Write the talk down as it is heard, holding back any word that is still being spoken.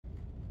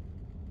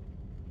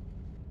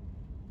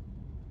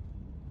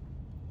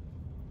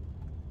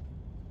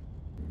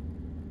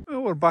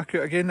We're back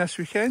out again this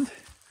weekend.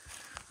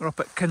 We're up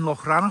at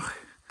Loch Rannoch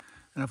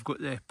and I've got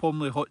the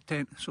Pomoly hot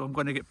tent, so I'm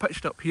going to get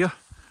pitched up here.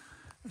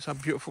 It's a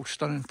beautiful,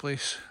 stunning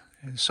place.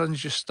 The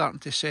sun's just starting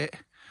to set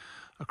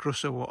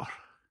across the water.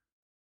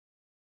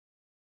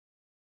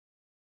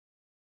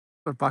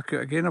 We're back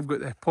out again. I've got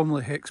the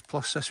Pomoly Hex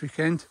Plus this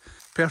weekend.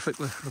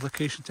 Perfectly for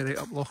location tonight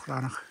up Loch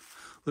Rannoch,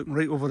 looking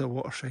right over the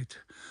waterside.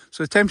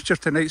 So the temperature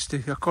tonight's,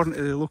 according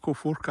to the local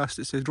forecast,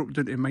 it says drop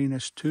down to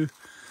 -2.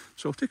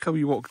 So I'll take a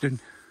wee walk down.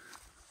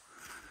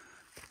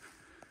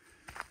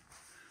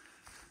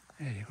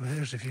 There you go,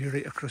 there's the view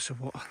right across the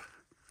water.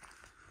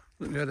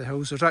 Looking at the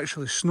hills, there's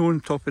actually snow on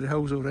top of the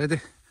hills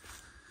already.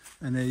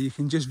 And you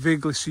can just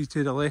vaguely see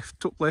to the left,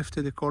 top left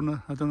of the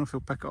corner, I don't know if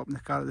you'll pick it up in the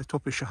car, at the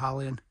top of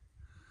Schiehallion.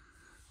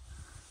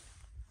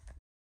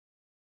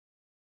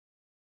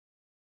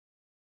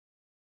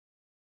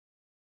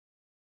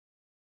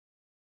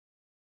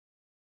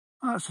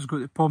 That's just got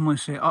the Pomoly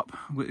set up.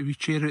 I've got the wee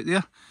chair out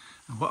there,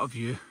 and what a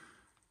view.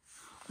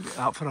 Look at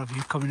that for a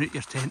view coming out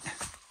your tent.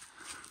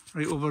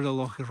 Right over the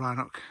Loch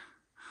Rannoch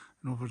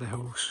and over the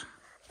hills.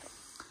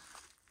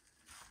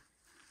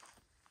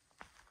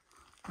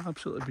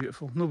 Absolutely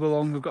beautiful. No be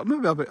long, we've got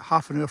maybe about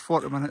half an hour,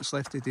 40 minutes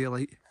left of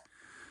daylight.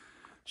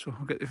 So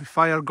I'll get the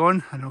fire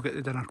going and I'll get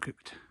the dinner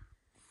cooked.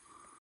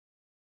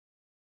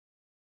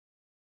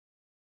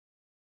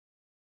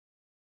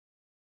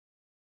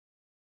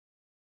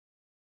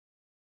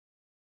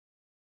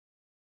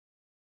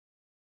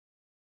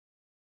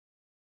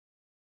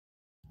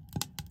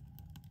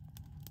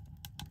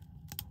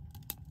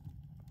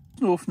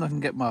 No, often I can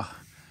get my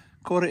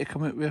Corey to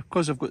come out with,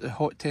 because I've got the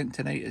hot tent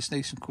tonight, it's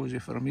nice and cosy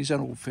for him. He's an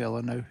old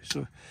fella now,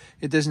 so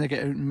he doesn't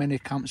get out in many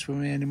camps with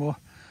me anymore.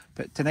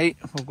 But tonight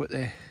I've got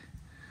the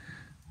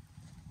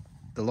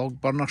log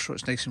burner, so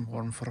it's nice and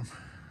warm for him.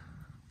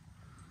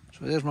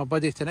 So there's my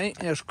buddy tonight,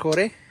 there's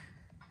Corey.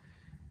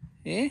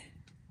 Eh?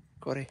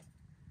 Corey.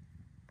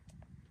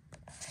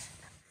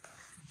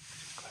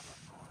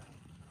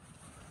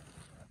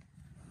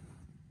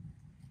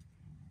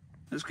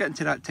 It's getting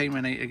to that time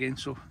of night again,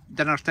 so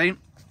dinner time.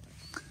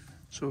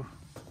 So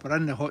we're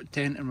in the hot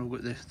tent and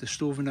we've got the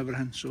stove and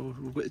everything. So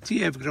we've got the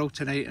TF grill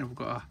tonight and we've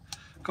got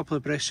a couple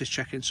of breasts of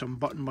chicken, some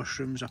button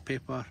mushrooms, a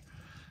pepper,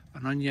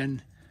 an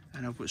onion,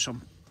 and I've got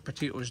some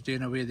potatoes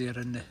down away there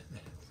in the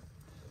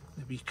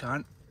wee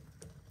can.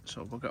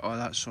 So we'll get all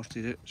that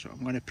sorted out. So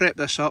I'm going to prep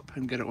this up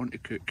and get it on to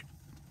cook.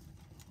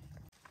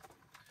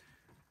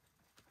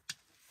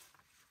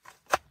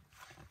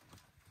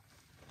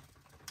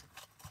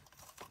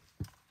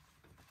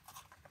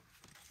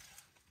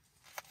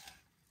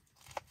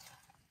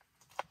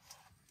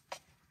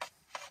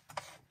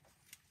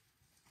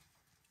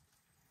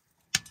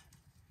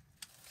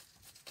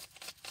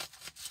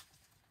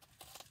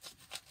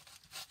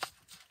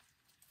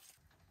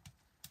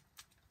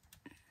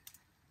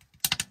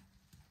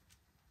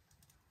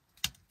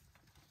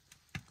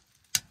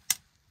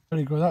 There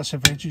you go, that's the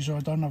veggies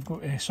all done. I've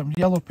got some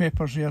yellow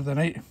peppers here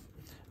tonight.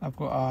 I've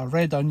got a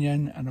red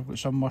onion and I've got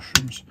some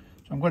mushrooms.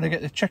 So I'm going to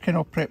get the chicken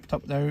all prepped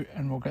up now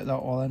and we'll get that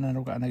all in and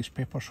I'll get a nice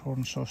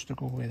peppercorn sauce to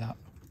go with that.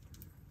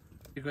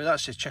 There you go,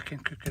 that's the chicken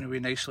cooking away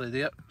nicely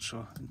there. So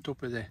on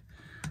top of the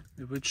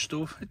wood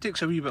stove. It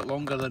takes a wee bit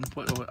longer than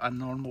what a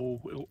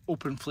normal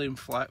open flame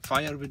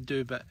fire would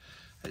do, but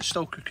it's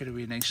still cooking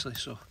away nicely.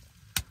 So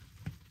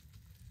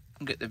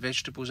I'll get the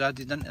vegetables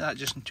added into that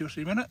just in 2 or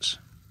 3 minutes.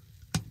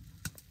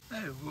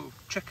 Now we've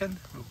got chicken,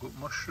 we've got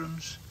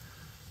mushrooms,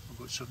 we've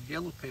got some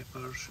yellow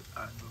peppers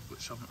and we've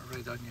got some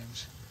red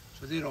onions.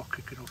 So they're all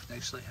cooking off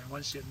nicely, and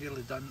once they're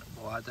nearly done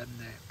we'll add in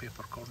the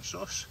peppercorn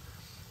sauce,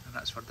 and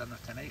that's for dinner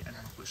tonight. And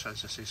we've got,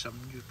 as I say, some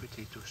new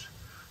potatoes.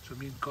 So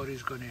me and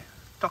Corey's going to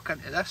tuck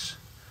into this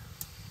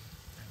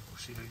and we'll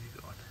see how you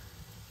get on.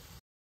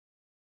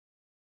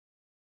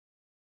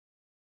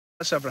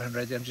 That's everything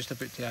ready. I'm just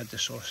about to add the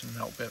sauce and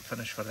that'll be it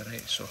finished for the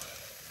night. So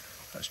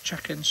that's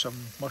chicken,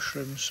 some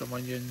mushrooms, some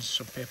onions,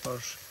 some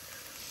peppers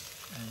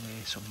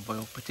and some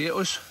boiled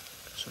potatoes.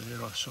 So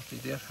they're all sorted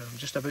there. And I'm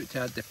just about to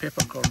add the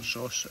peppercorn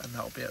sauce and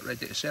that'll be it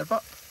ready to serve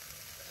up.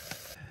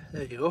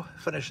 There you go,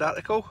 finished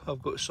article.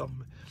 I've got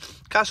some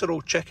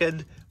casserole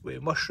chicken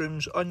with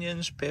mushrooms,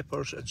 onions,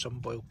 peppers and some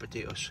boiled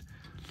potatoes.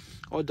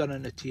 All done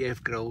in the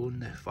TF grill on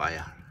the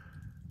fire.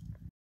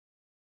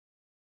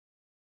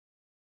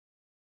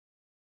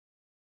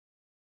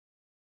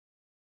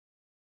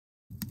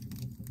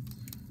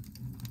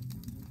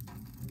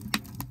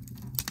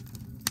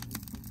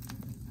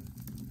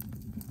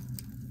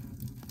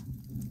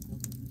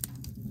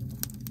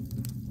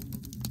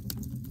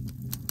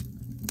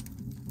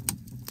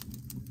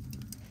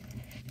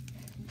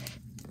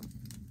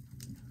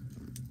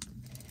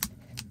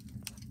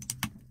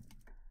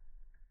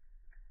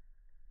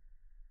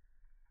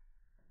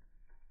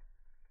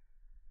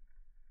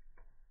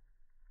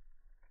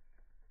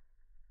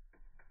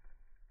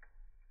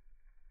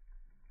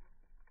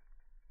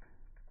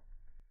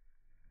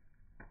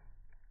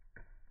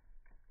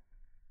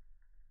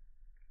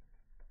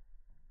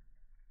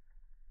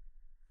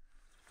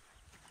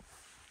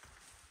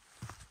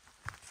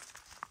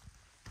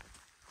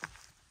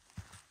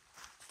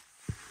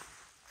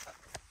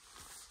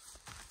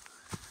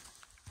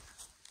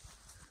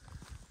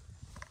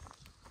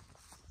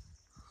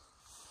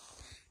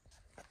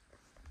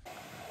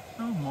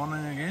 Oh,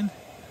 morning again.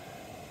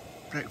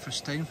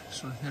 Breakfast time.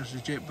 So there's the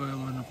jet boiler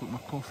and I've got my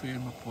coffee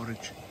and my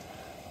porridge.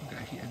 I've got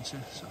a heat into,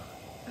 so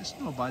it's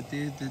not a bad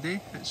day today.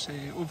 It's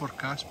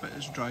overcast, but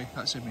it's dry.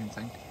 That's the main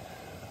thing.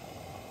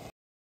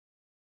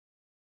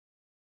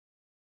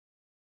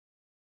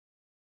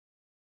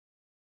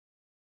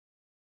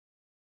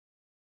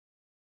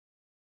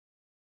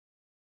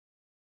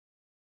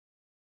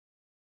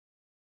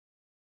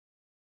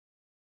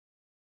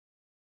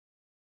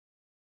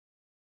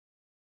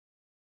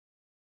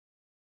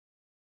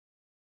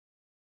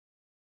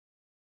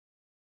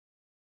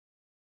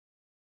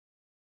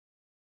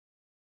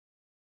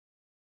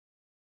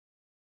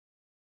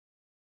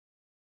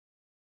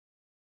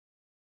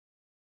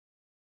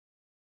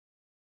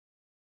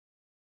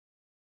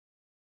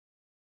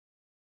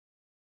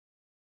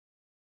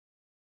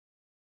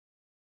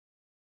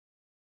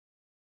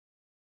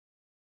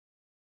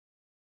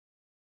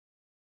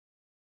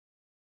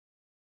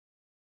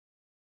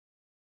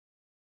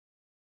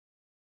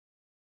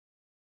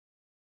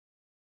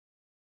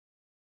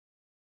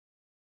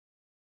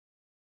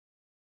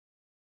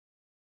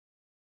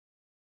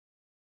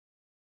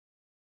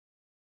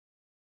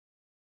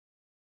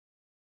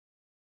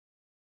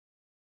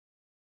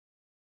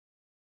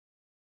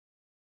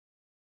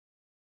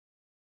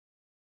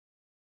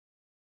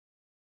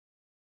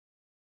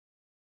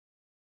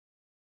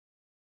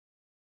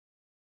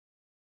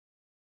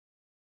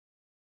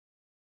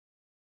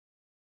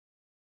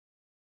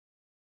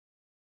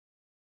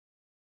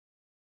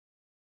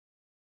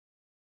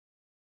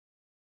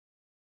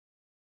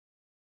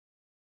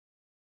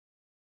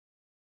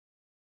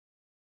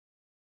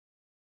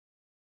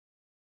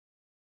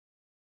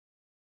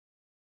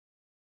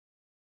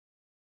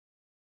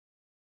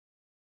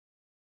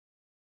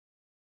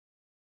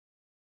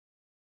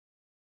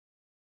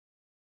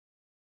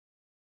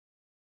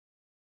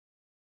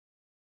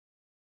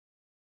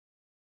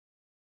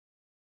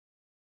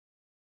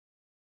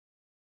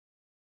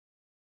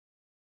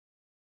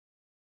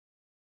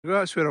 Well,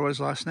 that's where I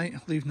was last night.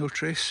 Leave no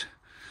trace.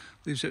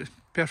 Leaves it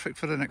perfect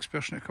for the next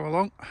person to come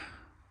along.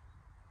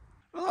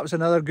 Well, that was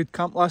another good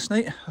camp last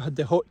night. I had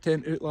the hot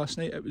tent out last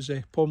night. It was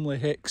a Pomoly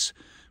Hex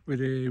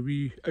with a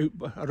wee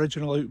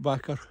original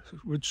outbacker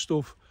wood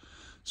stove.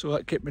 So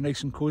that kept me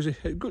nice and cosy.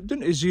 It got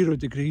down to 0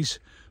 degrees,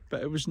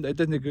 but it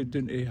didn't go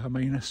down to a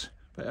minus.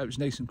 But it was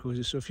nice and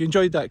cosy. So if you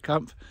enjoyed that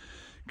camp,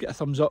 get a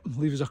thumbs up and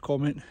leave us a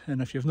comment.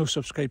 And if you've not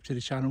subscribed to the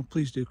channel,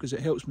 please do, because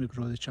it helps me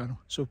grow the channel.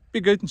 So be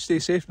good and stay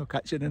safe, and I'll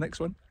catch you in the next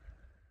one.